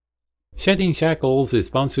Shedding Shackles is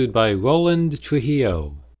sponsored by Roland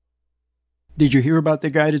Trujillo. Did you hear about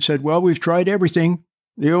the guy that said, well, we've tried everything.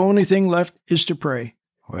 The only thing left is to pray?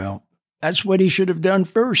 Well, that's what he should have done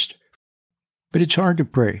first. But it's hard to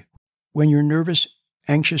pray when you're nervous,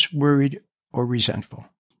 anxious, worried, or resentful.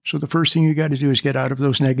 So the first thing you got to do is get out of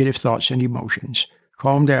those negative thoughts and emotions.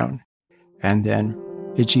 Calm down. And then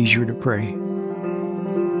it's easier to pray.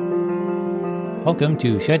 Welcome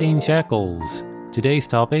to Shedding Shackles. Today's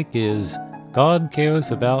topic is God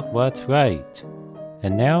cares about what's right.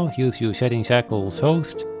 And now, here's your Shedding Shackles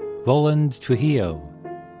host, Roland Trujillo.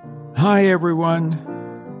 Hi,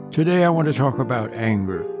 everyone. Today I want to talk about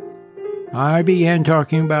anger. I began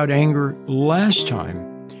talking about anger last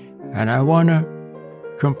time, and I want to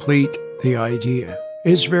complete the idea.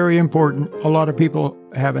 It's very important. A lot of people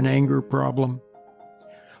have an anger problem.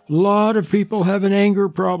 A lot of people have an anger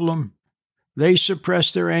problem. They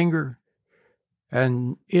suppress their anger,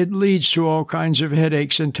 and it leads to all kinds of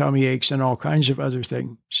headaches and tummy aches and all kinds of other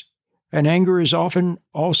things. And anger is often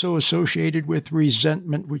also associated with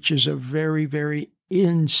resentment, which is a very, very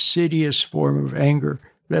insidious form of anger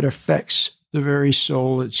that affects the very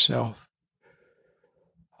soul itself.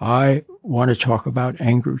 I want to talk about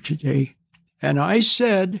anger today. And I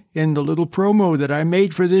said in the little promo that I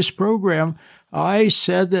made for this program, I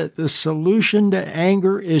said that the solution to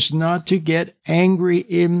anger is not to get angry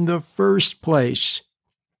in the first place.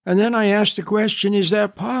 And then I asked the question, is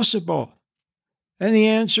that possible? And the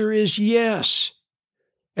answer is yes.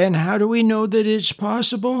 And how do we know that it's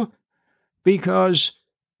possible? Because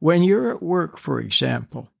when you're at work, for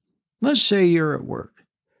example, let's say you're at work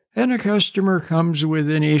and a customer comes with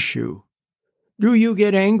an issue. Do you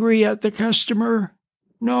get angry at the customer?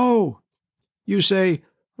 No. You say,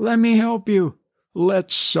 let me help you.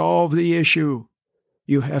 Let's solve the issue.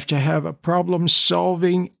 You have to have a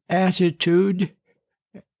problem-solving attitude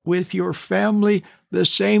with your family the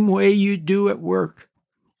same way you do at work.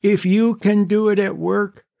 If you can do it at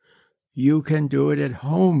work, you can do it at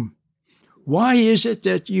home. Why is it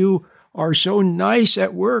that you are so nice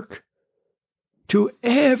at work to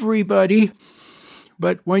everybody,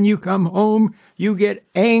 but when you come home, you get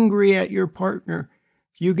angry at your partner?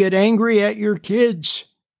 You get angry at your kids.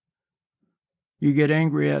 You get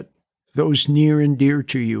angry at those near and dear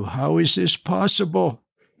to you. How is this possible?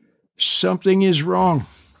 Something is wrong.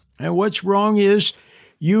 And what's wrong is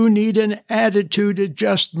you need an attitude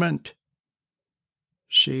adjustment.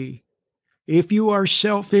 See, if you are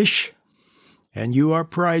selfish and you are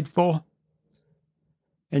prideful,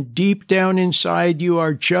 and deep down inside you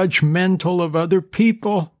are judgmental of other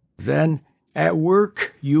people, then at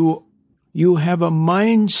work you have a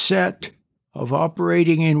mindset of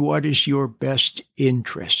operating in what is your best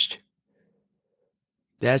interest.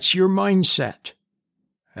 That's your mindset.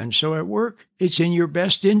 And so at work, it's in your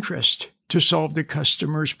best interest to solve the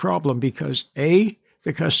customer's problem because A,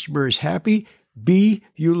 the customer is happy, B,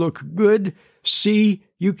 you look good, C,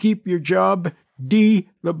 you keep your job, D,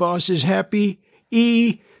 the boss is happy,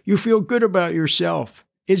 E, you feel good about yourself.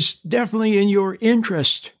 It's definitely in your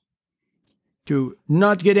interest to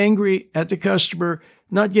not get angry at the customer,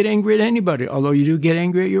 not get angry at anybody, although you do get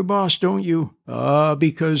angry at your boss, don't you?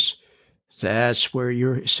 Because that's where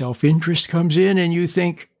your self-interest comes in, and you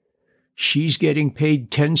think, she's getting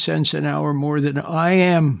paid 10 cents an hour more than I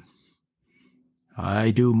am.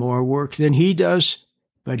 I do more work than he does,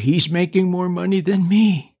 but he's making more money than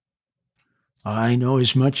me. I know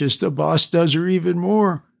as much as the boss does or even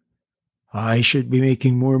more. I should be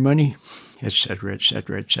making more money, etc.,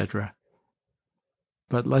 etc., etc.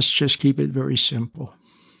 But let's just keep it very simple.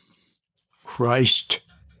 Christ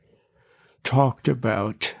talked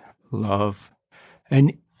about love.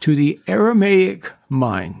 And to the Aramaic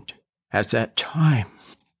mind at that time,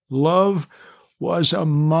 love was a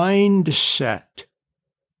mindset.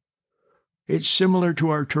 It's similar to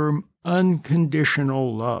our term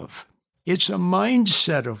unconditional love. It's a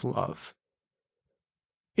mindset of love.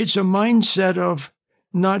 It's a mindset of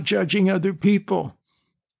not judging other people.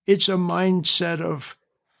 It's a mindset of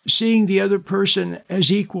seeing the other person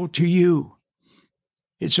as equal to you.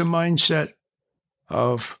 It's a mindset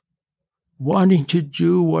of wanting to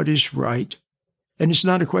do what is right. And it's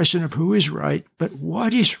not a question of who is right, but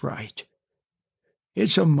what is right.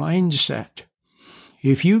 It's a mindset.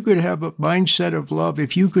 If you could have a mindset of love,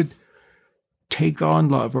 if you could take on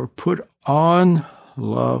love or put on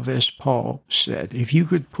love, as Paul said, if you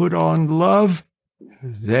could put on love,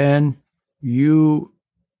 then you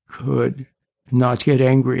could not get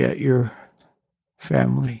angry at your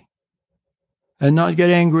family and not get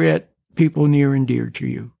angry at people near and dear to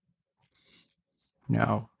you.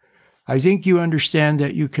 Now, I think you understand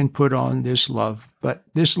that you can put on this love, but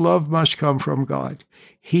this love must come from God.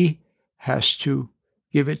 He has to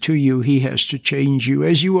give it to you. He has to change you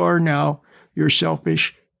as you are now. You're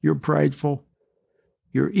selfish, you're prideful,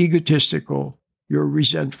 you're egotistical, you're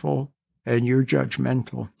resentful, and you're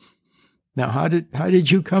judgmental. Now, how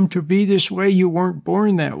did you come to be this way? You weren't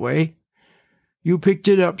born that way. You picked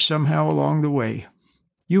it up somehow along the way.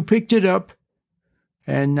 You picked it up,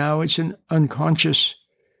 and now it's an unconscious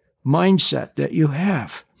mindset that you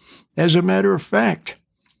have. As a matter of fact,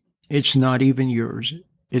 it's not even yours.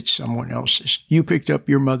 It's someone else's. You picked up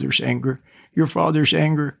your mother's anger, your father's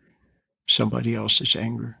anger, somebody else's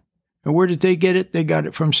anger. And where did they get it? They got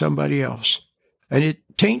it from somebody else. And it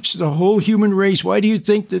taints the whole human race. Why do you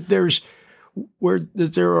think that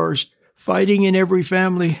there are fighting in every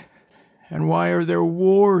family? And why are there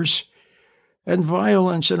wars and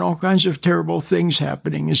violence and all kinds of terrible things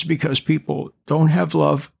happening? Is because people don't have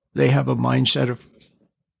love. They have a mindset of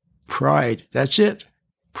pride. That's it.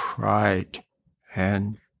 Pride.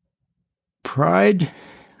 And pride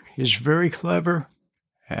is very clever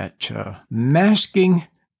at masking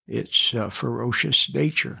its ferocious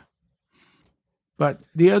nature. But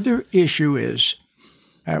the other issue is,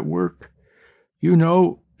 at work, you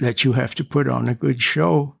know that you have to put on a good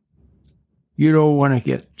show. You don't want to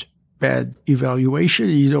get bad evaluation.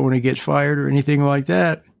 You don't want to get fired or anything like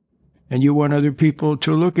that. And you want other people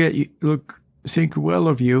to look at you, think well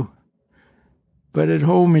of you. But at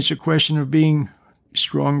home, it's a question of being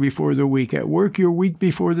strong before the weak. At work, you're weak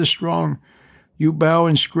before the strong. You bow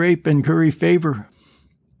and scrape and curry favor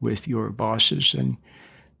with your bosses and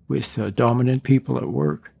with dominant people at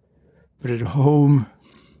work. But at home,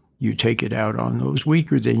 you take it out on those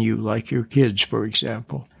weaker than you, like your kids, for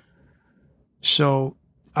example. So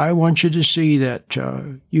I want you to see that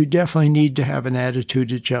you definitely need to have an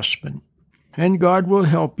attitude adjustment. And God will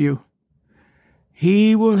help you.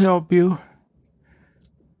 He will help you.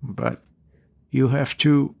 But you have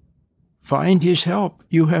to find His help.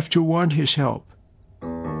 You have to want His help.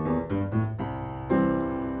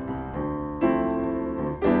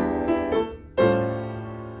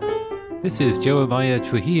 This is Jeremiah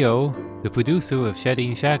Trujillo, the producer of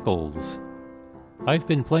Shedding Shackles. I've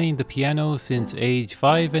been playing the piano since age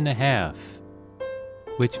 5.5,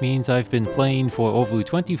 which means I've been playing for over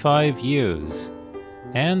 25 years,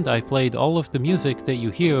 and I played all of the music that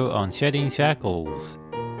you hear on Shedding Shackles.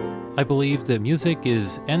 I believe that music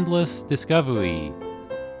is endless discovery,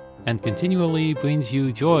 and continually brings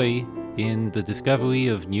you joy in the discovery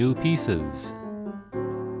of new pieces.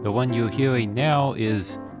 The one you're hearing now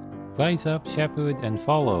is Rise Up, Shepherd, and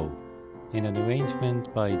Follow, in an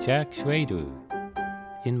arrangement by Jack Schrader.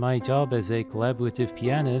 In my job as a collaborative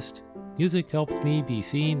pianist, music helps me be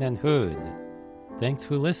seen and heard. Thanks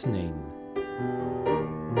for listening.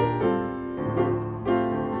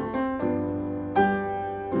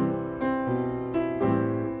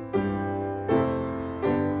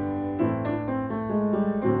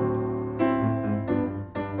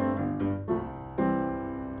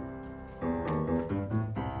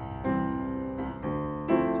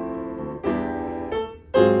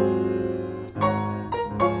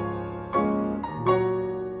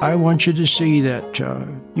 I want you to see that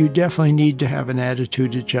you definitely need to have an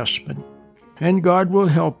attitude adjustment. And God will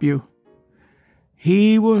help you.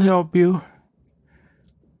 He will help you.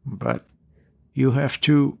 But you have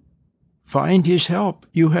to find His help.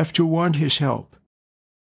 You have to want His help.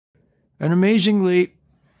 And amazingly,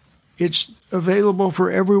 it's available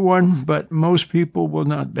for everyone, but most people will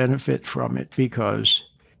not benefit from it because,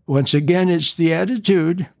 once again, it's the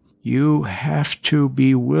attitude. You have to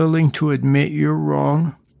be willing to admit you're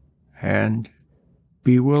wrong and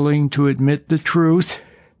be willing to admit the truth.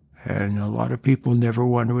 And a lot of people never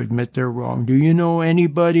want to admit they're wrong. Do you know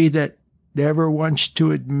anybody that never wants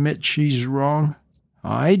to admit she's wrong?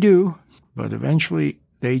 I do, but eventually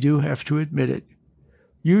they do have to admit it.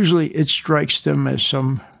 Usually it strikes them as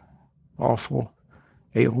some awful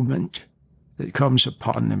ailment that comes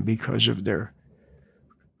upon them because of their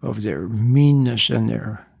meanness and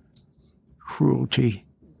their cruelty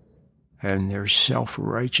and their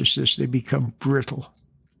self-righteousness. They become brittle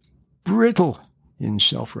in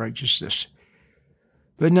self-righteousness.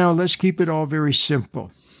 But now let's keep it all very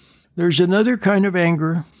simple. There's another kind of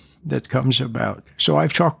anger that comes about. So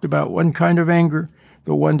I've talked about one kind of anger,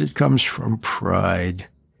 the one that comes from pride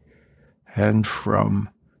and from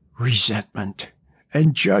resentment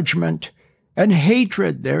and judgment and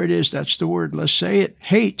hatred. There it is. That's the word. Let's say it.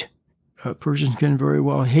 Hate. A person can very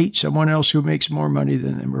well hate someone else who makes more money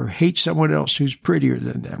than them, or hate someone else who's prettier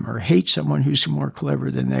than them, or hate someone who's more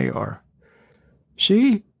clever than they are.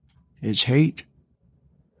 See? It's hate.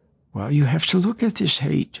 Well, you have to look at this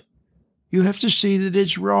hate. You have to see that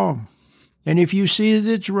it's wrong. And if you see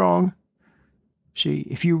that it's wrong, see,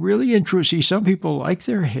 if you really see, some people like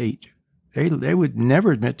their hate. They would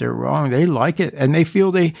never admit they're wrong. They like it, and they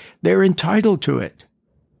feel they're entitled to it.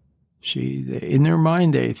 See, in their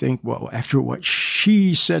mind, they think, well, after what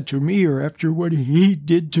she said to me or after what he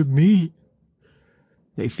did to me,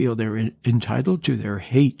 they feel they're entitled to their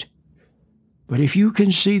hate. But if you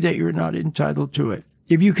can see that you're not entitled to it,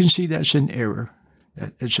 if you can see that's an error,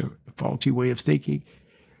 that it's a faulty way of thinking,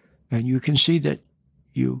 and you can see that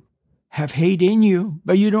you have hate in you,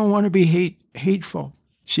 but you don't want to be hateful.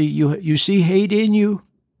 See, you see hate in you,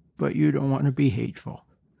 but you don't want to be hateful.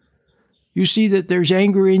 You see that there's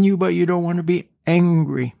anger in you, but you don't want to be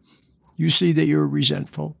angry. You see that you're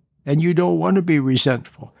resentful, and you don't want to be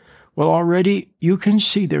resentful. Well, already you can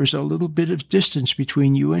see there's a little bit of distance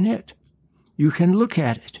between you and it. You can look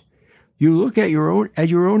at it. You look at your own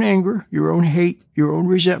anger, your own hate, your own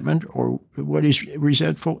resentment, or what is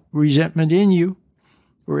resentment in you,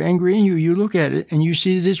 or anger in you. You look at it and you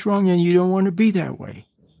see that it's wrong, and you don't want to be that way.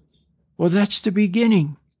 Well, that's the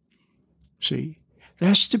beginning. See,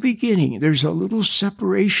 that's the beginning. There's a little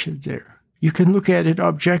separation there. You can look at it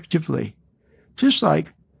objectively, just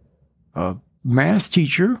like a math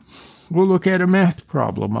teacher will look at a math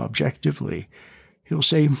problem objectively. He'll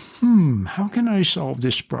say, how can I solve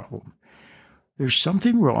this problem? There's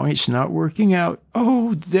something wrong. It's not working out.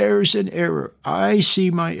 Oh, there's an error. I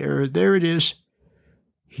see my error. There it is.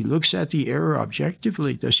 He looks at the error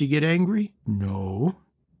objectively. Does he get angry? No.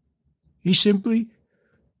 He simply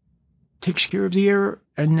takes care of the error,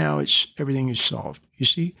 and now everything is solved. You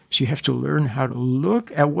see? So you have to learn how to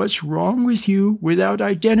look at what's wrong with you without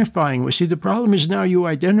identifying it. See, the problem is now you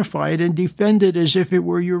identify it and defend it as if it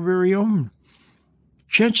were your very own.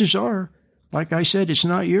 Chances are, like I said, it's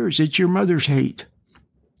not yours. It's your mother's hate.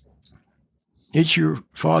 It's your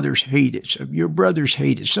father's hate. It's your brother's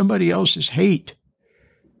hate. It's somebody else's hate.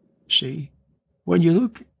 See? When you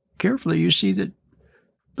look carefully, you see that,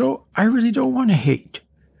 no, I really don't want to hate.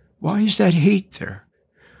 Why is that hate there?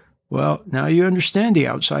 Well, now you understand the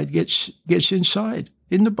outside gets inside.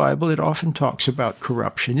 In the Bible, it often talks about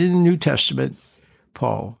corruption. In the New Testament,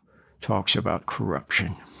 Paul talks about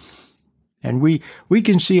corruption. And we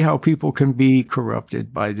can see how people can be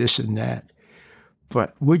corrupted by this and that.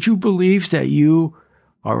 But would you believe that you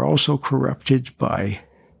are also corrupted by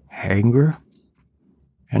anger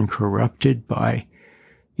and corrupted by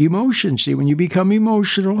emotions? See, when you become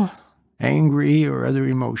emotional, angry or other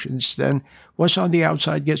emotions, then what's on the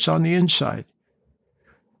outside gets on the inside.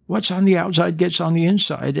 What's on the outside gets on the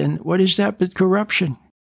inside, and what is that but corruption?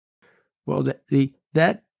 Well,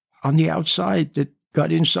 that on the outside that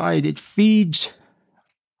got inside, it feeds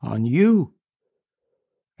on you.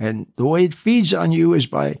 And the way it feeds on you is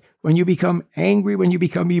by when you become angry, when you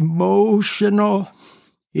become emotional,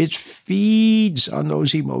 it feeds on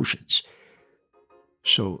those emotions.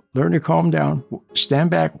 So learn to calm down, stand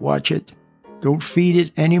back, watch it, don't feed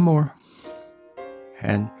it anymore,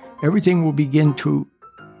 and everything will begin to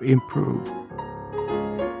improve.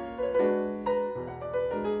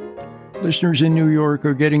 Listeners in New York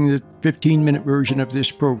are getting the 15-minute version of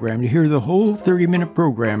this program. To hear the whole 30-minute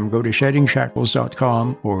program, go to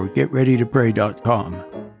sheddingshackles.com or getreadytopray.com.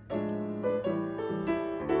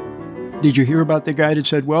 Did you hear about the guy that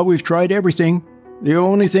said, well, we've tried everything. The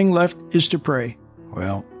only thing left is to pray?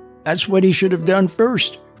 Well, that's what he should have done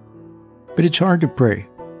first. But it's hard to pray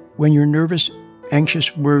when you're nervous,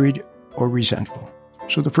 anxious, worried, or resentful.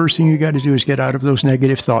 So the first thing you got to do is get out of those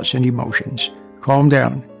negative thoughts and emotions. Calm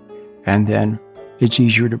down. And then it's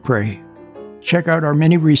easier to pray. Check out our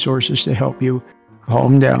many resources to help you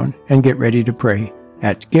calm down and get ready to pray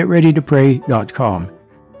at getreadytopray.com.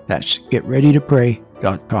 That's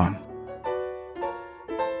getreadytopray.com.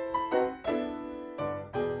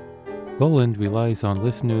 Roland relies on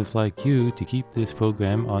listeners like you to keep this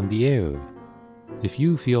program on the air. If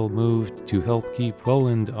you feel moved to help keep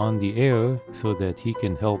Roland on the air so that he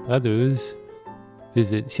can help others,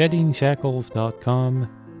 visit sheddingshackles.com,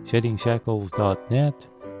 sheddingshackles.net,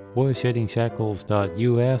 or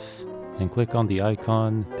sheddingshackles.us and click on the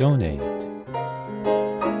icon Donate.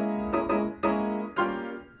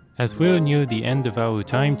 As we're near the end of our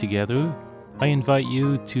time together, I invite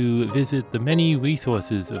you to visit the many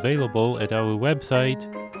resources available at our website,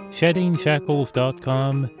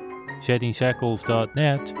 sheddingshackles.com,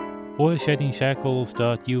 sheddingshackles.net, or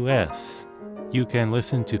sheddingshackles.us. You can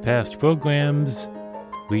listen to past programs,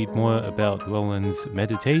 read more about Roland's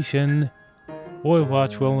meditation, or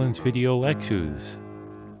watch Roland's video lectures.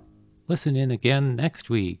 Listen in again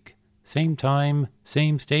next week, same time,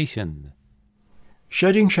 same station.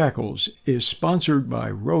 Shedding Shackles is sponsored by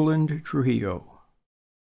Roland Trujillo.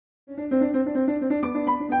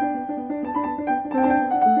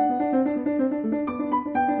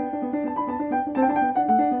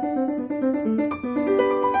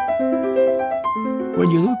 When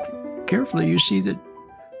you look carefully, you see that,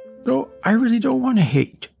 no, I really don't want to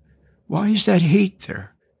hate. Why is that hate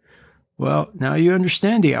there? Well, now you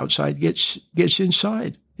understand the outside gets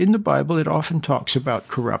inside. In the Bible, it often talks about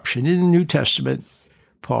corruption. In the New Testament,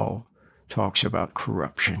 Paul talks about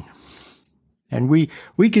corruption. And we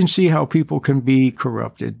can see how people can be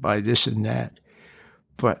corrupted by this and that.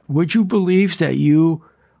 But would you believe that you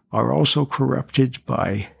are also corrupted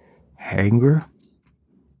by anger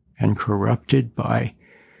and corrupted by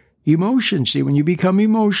emotions? See, when you become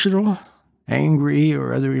emotional, angry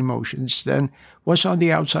or other emotions, then what's on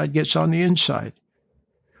the outside gets on the inside.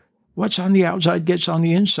 What's on the outside gets on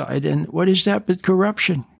the inside, and what is that but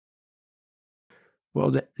corruption?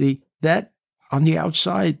 Well, that on the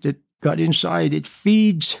outside that got inside, it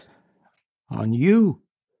feeds on you.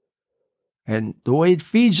 And the way it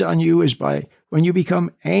feeds on you is by when you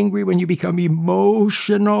become angry, when you become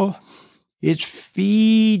emotional, it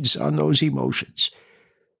feeds on those emotions.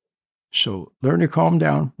 So learn to calm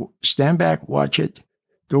down, stand back, watch it,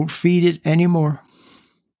 don't feed it anymore,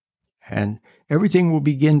 and everything will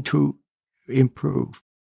begin to improve.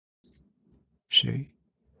 See,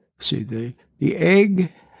 the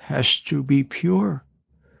egg has to be pure.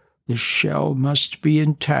 The shell must be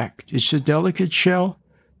intact. It's a delicate shell,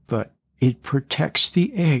 but it protects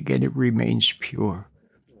the egg and it remains pure.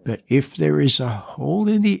 But if there is a hole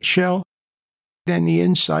in the shell, then the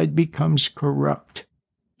inside becomes corrupt.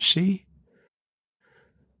 See?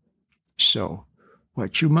 So,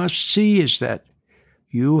 what you must see is that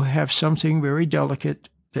you have something very delicate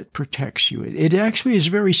that protects you. It actually is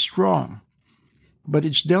very strong, but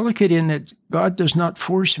it's delicate in that God does not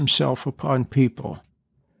force himself upon people.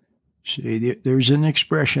 See, there's an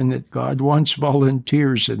expression that God wants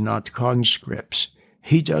volunteers and not conscripts.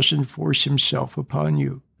 He doesn't force himself upon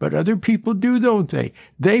you. But other people do, don't they?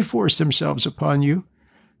 They force themselves upon you.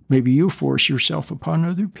 Maybe you force yourself upon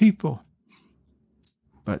other people.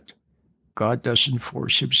 But God doesn't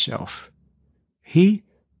force himself. He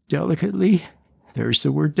delicately, there's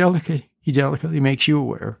the word delicate, he delicately makes you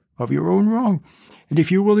aware of your own wrong. And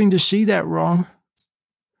if you're willing to see that wrong,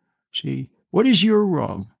 see, what is your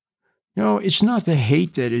wrong? No, it's not the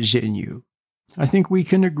hate that is in you. I think we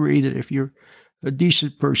can agree that if you're a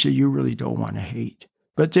decent person, you really don't want to hate.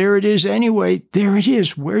 But there it is anyway. There it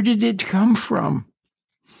is. Where did it come from?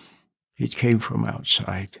 It came from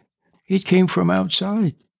outside. It came from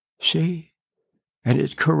outside. See? And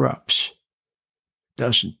it corrupts,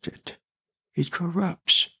 doesn't it? It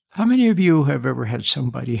corrupts. How many of you have ever had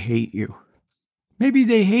somebody hate you? Maybe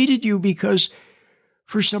they hated you because,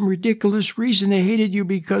 for some ridiculous reason, they hated you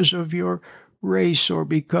because of your race or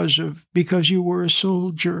because you were a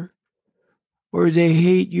soldier, or they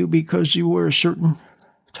hate you because you wear a certain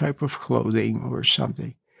type of clothing or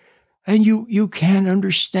something. And you can't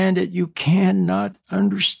understand it. You cannot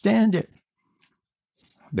understand it.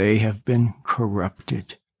 They have been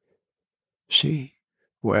corrupted. See?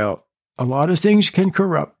 Well, a lot of things can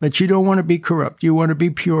corrupt, but you don't want to be corrupt. You want to be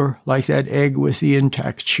pure, like that egg with the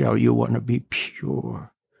intact shell. You want to be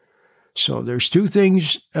pure. So there's two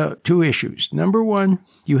issues. Number one,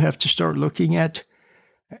 you have to start looking at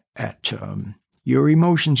your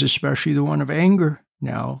emotions, especially the one of anger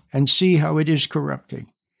now, and see how it is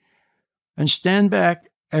corrupting. And stand back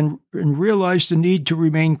and realize the need to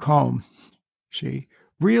remain calm. See?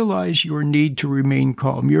 Realize your need to remain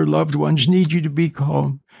calm. Your loved ones need you to be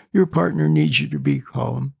calm. Your partner needs you to be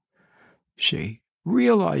calm. See?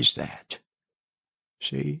 Realize that.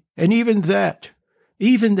 See? And even that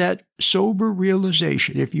sober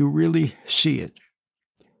realization, if you really see it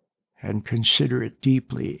and consider it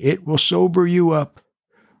deeply, it will sober you up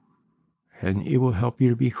and it will help you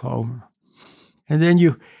to be calmer. And then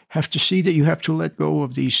you have to see that you have to let go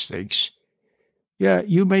of these things. Yeah,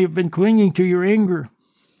 you may have been clinging to your anger.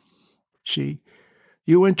 See,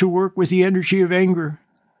 you went to work with the energy of anger.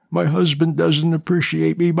 My husband doesn't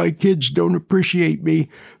appreciate me. My kids don't appreciate me.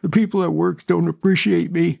 The people at work don't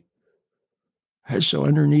appreciate me. And so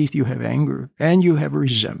underneath you have anger and you have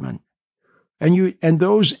resentment. And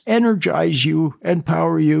those energize you,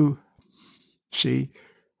 empower you, see,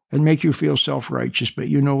 and make you feel self-righteous. But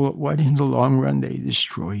you know what? In the long run, they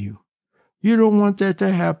destroy you. You don't want that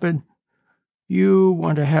to happen. You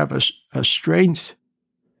want to have a strength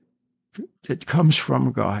that comes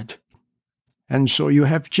from God. And so you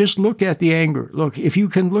have to just look at the anger. Look, if you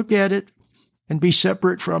can look at it and be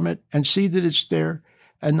separate from it and see that it's there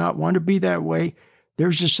and not want to be that way,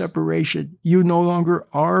 There's a separation. You no longer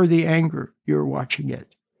are the anger. You're watching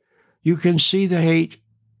it. You can see the hate.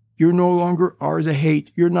 You no longer are the hate.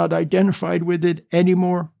 You're not identified with it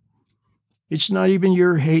anymore. It's not even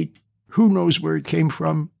your hate. Who knows where it came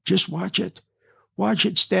from? Just watch it. Watch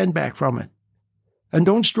it. Stand back from it. And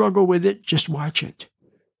don't struggle with it. Just watch it.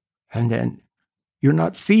 And then you're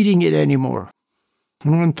not feeding it anymore.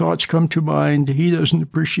 And when thoughts come to mind, he doesn't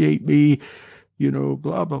appreciate me,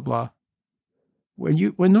 blah, blah, blah.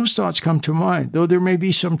 When those thoughts come to mind, though there may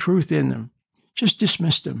be some truth in them, just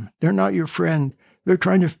dismiss them. They're not your friend. They're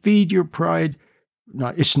trying to feed your pride.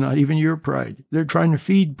 It's not even your pride. They're trying to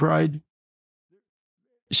feed pride.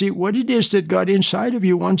 See, what it is that got inside of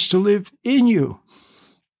you wants to live in you.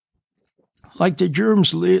 Like the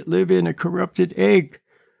germs live in a corrupted egg,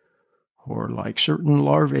 or like certain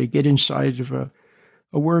larvae get inside of a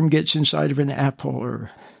worm gets inside of an apple,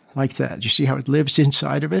 or like that. You see how it lives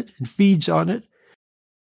inside of it and feeds on it?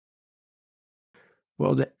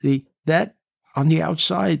 Well, that on the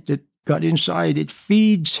outside that got inside, it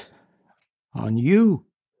feeds on you.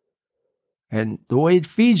 And the way it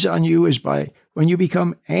feeds on you is by when you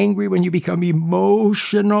become angry, when you become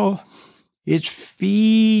emotional, it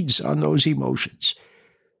feeds on those emotions.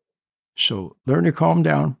 So learn to calm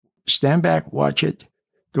down, stand back, watch it,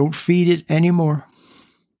 don't feed it anymore,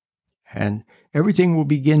 and everything will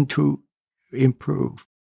begin to improve.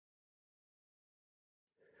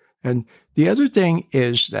 And the other thing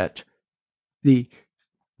is that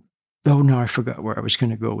now I forgot where I was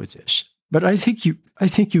going to go with this. But I think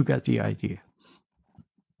you got the idea.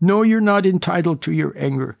 No, you're not entitled to your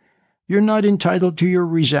anger. You're not entitled to your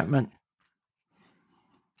resentment.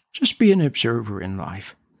 Just be an observer in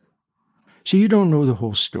life. See, you don't know the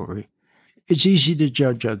whole story. It's easy to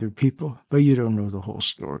judge other people, but you don't know the whole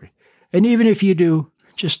story. And even if you do,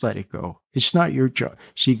 just let it go. It's not your job.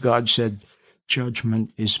 See, God said,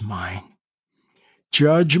 judgment is mine.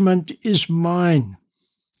 Judgment is mine.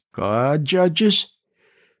 God judges.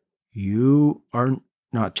 You are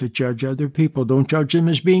not to judge other people. Don't judge them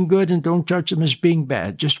as being good and don't judge them as being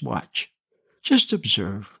bad. Just watch. Just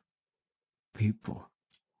observe people.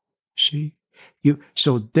 See?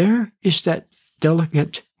 So there is that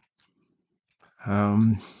delicate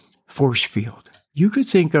force field. You could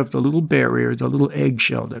think of the little barrier, the little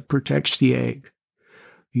eggshell that protects the egg.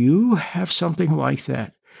 You have something like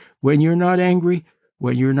that. When you're not angry,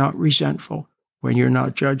 when you're not resentful, when you're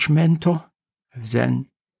not judgmental, then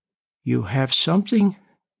you have something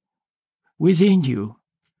within you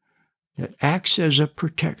that acts as a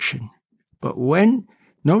protection. But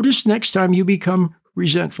notice next time you become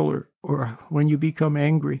resentful or when you become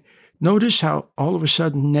angry, notice how all of a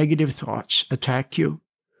sudden negative thoughts attack you.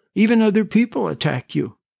 Even other people attack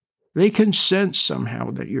you. They can sense somehow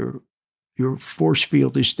that your force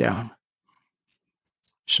field is down.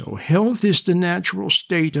 So health is the natural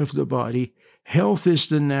state of the body. Health is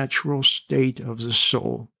the natural state of the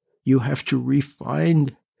soul. You have to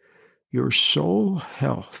refine your soul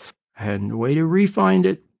health. And the way to refine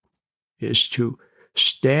it is to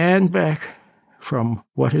stand back from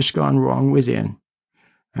what has gone wrong within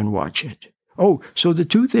and watch it. Oh, so the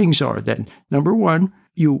two things are then, number one,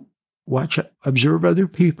 you observe other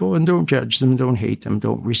people and don't judge them, don't hate them,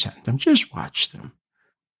 don't resent them. Just watch them.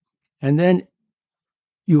 And then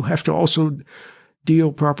you have to also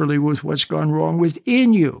deal properly with what's gone wrong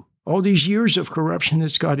within you. All these years of corruption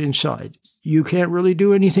that's got inside. You can't really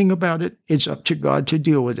do anything about it. It's up to God to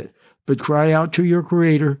deal with it. But cry out to your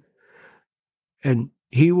Creator, and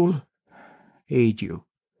He will aid you.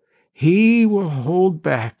 He will hold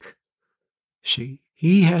back. See,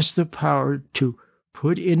 He has the power to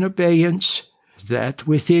put in abeyance that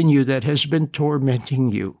within you that has been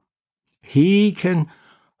tormenting you. He can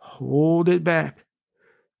hold it back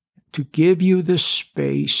to give you the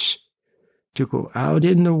space to go out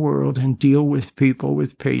in the world and deal with people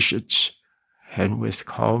with patience and with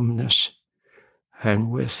calmness and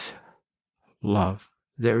with love.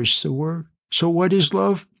 There's the word. So what is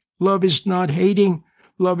love? Love is not hating.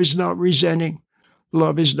 Love is not resenting.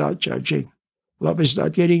 Love is not judging. Love is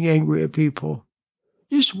not getting angry at people.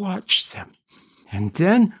 Just watch them. And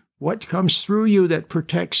then what comes through you that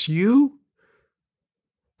protects you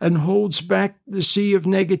and holds back the sea of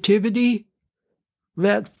negativity,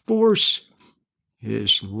 that force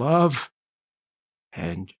is love.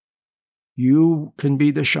 And you can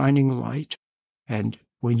be the shining light. And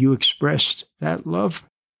when you express that love,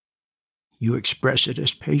 you express it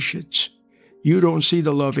as patience. You don't see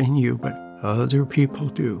the love in you, but other people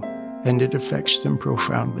do. And it affects them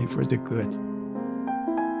profoundly for the good.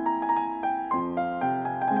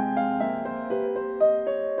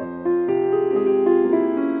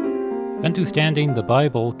 Understanding the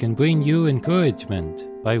Bible can bring you encouragement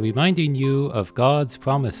by reminding you of God's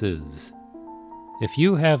promises. If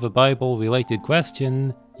you have a Bible-related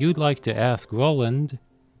question you'd like to ask Roland,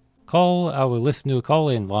 call our listener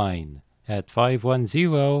call-in line at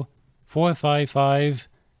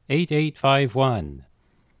 510-455-8851.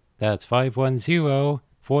 That's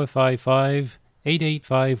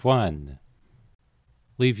 510-455-8851.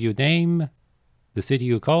 Leave your name, the city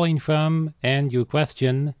you're calling from, and your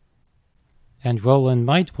question, and Roland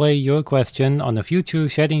might play your question on a future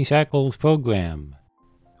Shedding Shackles program.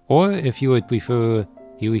 Or if you would prefer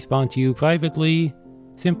he respond to you privately,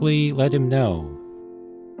 simply let him know.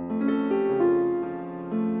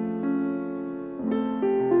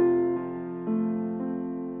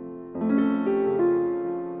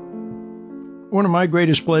 One of my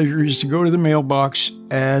greatest pleasures is to go to the mailbox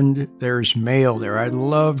and there's mail there. I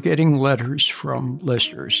love getting letters from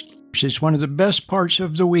listeners. It's one of the best parts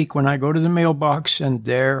of the week when I go to the mailbox and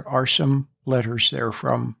there are some letters there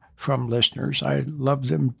from listeners. I love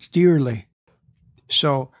them dearly.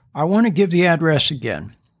 So I want to give the address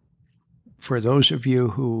again for those of you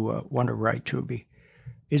who want to write to me.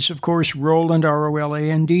 It's, of course, Roland,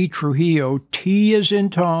 R-O-L-A-N-D, Trujillo, T as in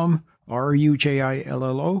Tom,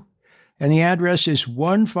 R-U-J-I-L-L-O. And the address is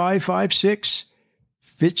 1556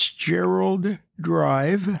 Fitzgerald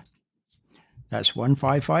Drive. That's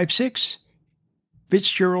 1556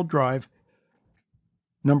 Fitzgerald Drive,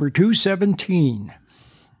 number 217,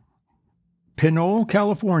 Pinole,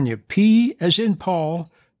 California. P as in Paul,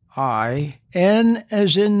 I, N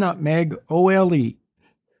as in Nutmeg, O-L-E.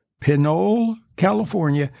 Pinole,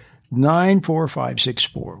 California,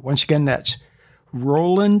 94564. Once again, that's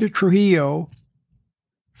Roland Trujillo,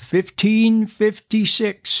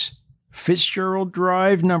 1556 Fitzgerald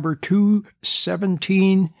Drive, number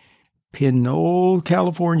 217, Pinole,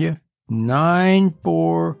 California,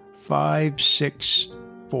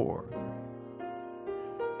 94564.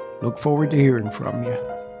 Look forward to hearing from you.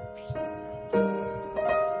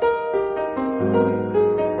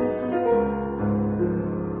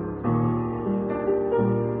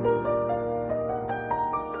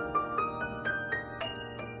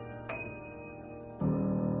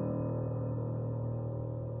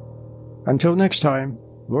 Until next time,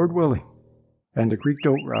 Lord willing, and the creek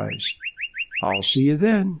don't rise. I'll see you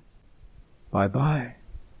then. Bye-bye.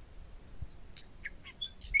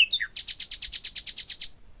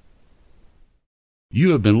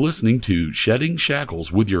 You have been listening to Shedding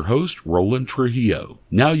Shackles with your host, Roland Trujillo.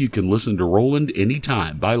 Now you can listen to Roland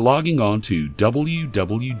anytime by logging on to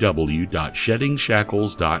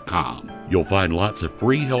www.sheddingshackles.com. You'll find lots of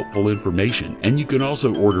free, helpful information, and you can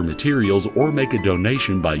also order materials or make a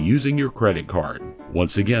donation by using your credit card.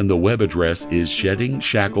 Once again, the web address is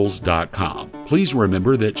sheddingshackles.com. Please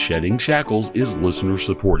remember that Shedding Shackles is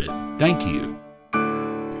listener-supported. Thank you.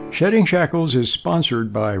 Shedding Shackles is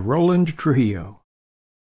sponsored by Roland Trujillo.